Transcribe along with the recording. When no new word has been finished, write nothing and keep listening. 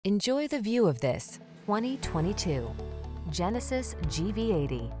Enjoy the view of this 2022 Genesis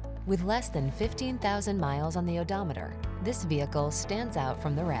GV80. With less than 15,000 miles on the odometer, this vehicle stands out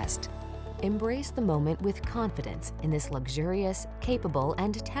from the rest. Embrace the moment with confidence in this luxurious, capable,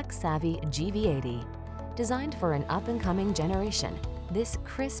 and tech-savvy GV80. Designed for an up-and-coming generation, this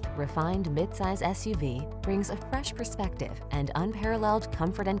crisp, refined midsize SUV brings a fresh perspective and unparalleled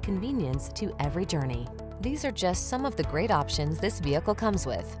comfort and convenience to every journey. These are just some of the great options this vehicle comes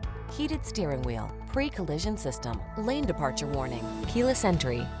with: heated steering wheel, pre-collision system, lane departure warning, keyless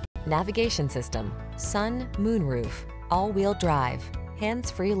entry, navigation system, sun, moonroof, all-wheel drive,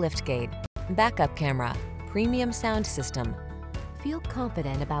 hands-free liftgate, backup camera, premium sound system. Feel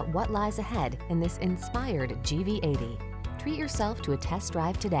confident about what lies ahead in this inspired GV80. Treat yourself to a test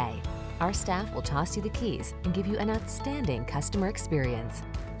drive today. Our staff will toss you the keys and give you an outstanding customer experience.